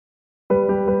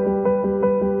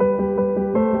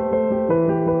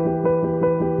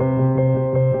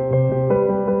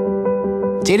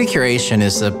Data curation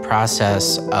is the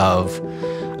process of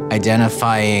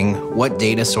identifying what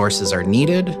data sources are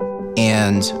needed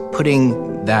and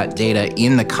putting that data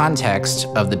in the context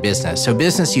of the business. So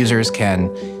business users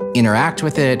can interact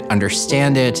with it,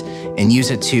 understand it, and use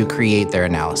it to create their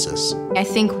analysis. I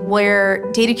think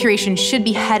where data curation should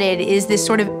be headed is this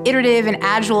sort of iterative and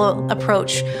agile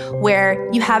approach where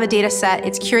you have a data set,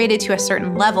 it's curated to a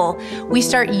certain level, we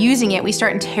start using it, we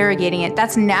start interrogating it.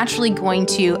 That's naturally going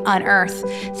to unearth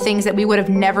things that we would have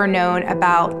never known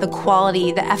about the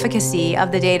quality, the efficacy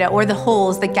of the data, or the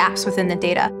holes, the gaps within the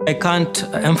data. I can't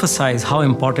emphasize how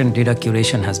important data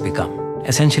curation has become.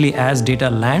 Essentially, as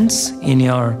data lands in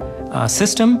your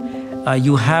system,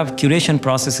 you have curation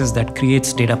processes that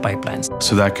creates data pipelines.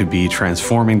 So that could be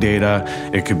transforming data,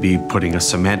 it could be putting a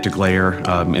semantic layer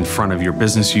in front of your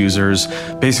business users,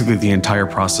 basically the entire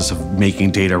process of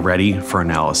making data ready for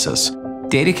analysis.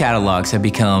 Data catalogs have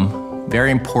become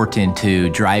very important to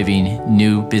driving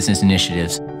new business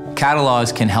initiatives.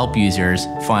 Catalogs can help users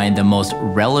find the most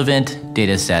relevant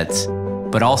data sets,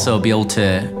 but also be able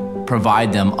to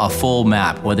provide them a full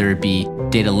map, whether it be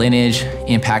data lineage,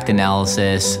 impact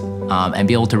analysis, and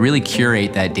be able to really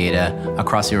curate that data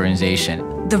across the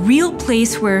organization. The real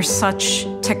place where such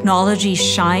technologies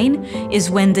shine is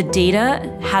when the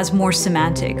data has more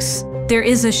semantics. There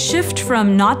is a shift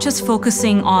from not just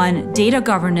focusing on data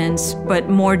governance, but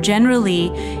more generally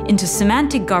into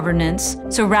semantic governance.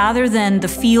 So rather than the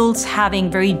fields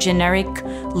having very generic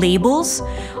labels,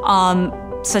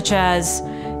 such as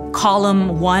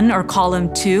column 1 or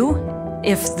column 2,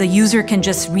 if the user can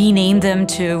just rename them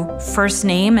to first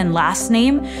name and last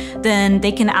name, then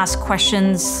they can ask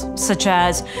questions such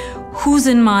as, who's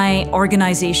in my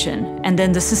organization? And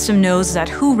then the system knows that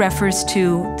who refers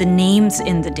to the names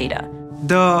in the data.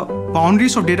 The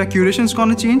boundaries of data curation is going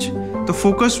to change. The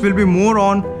focus will be more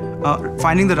on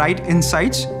finding the right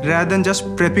insights rather than just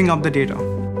prepping up the data.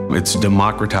 It's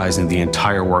democratizing the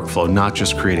entire workflow, not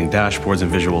just creating dashboards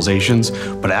and visualizations,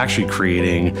 but actually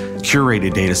creating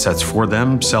curated data sets for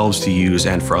themselves to use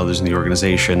and for others in the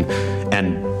organization,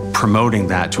 and promoting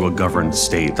that to a governed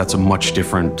state. That's a much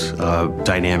different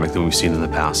dynamic than we've seen in the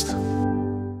past.